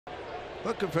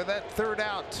Looking for that third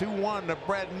out. 2-1 to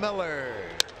Brad Miller.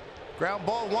 Ground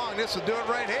ball, Juan. This will do it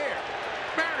right here.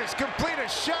 Mariners complete a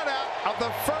shutout of the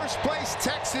first place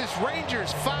Texas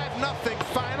Rangers. 5-0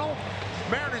 final.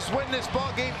 Mariners win this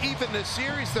ball game, even the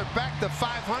series. They're back to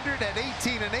 500 at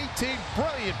 18-18.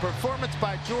 Brilliant performance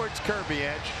by George Kirby,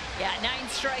 Edge. Yeah, 9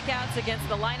 strikeouts against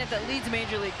the lineup that leads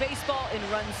Major League Baseball in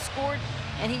runs scored,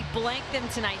 and he blanked them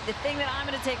tonight. The thing that I'm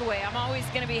going to take away, I'm always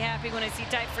going to be happy when I see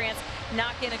Ty France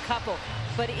knock in a couple,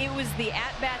 but it was the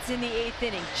at-bats in the 8th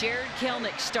inning. Jared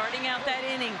Kelenic starting out that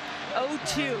inning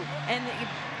 0-2, and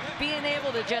being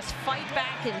able to just fight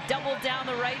back and double down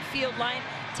the right field line.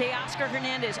 Teoscar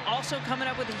Hernandez also coming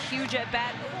up with a huge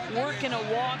at-bat, working a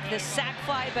walk, the sac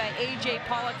fly by A.J.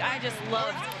 Pollock. I just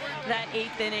loved that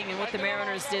 8th inning and what the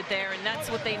Mariners did there, and that's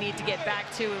what they need to get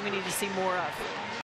back to, and we need to see more of.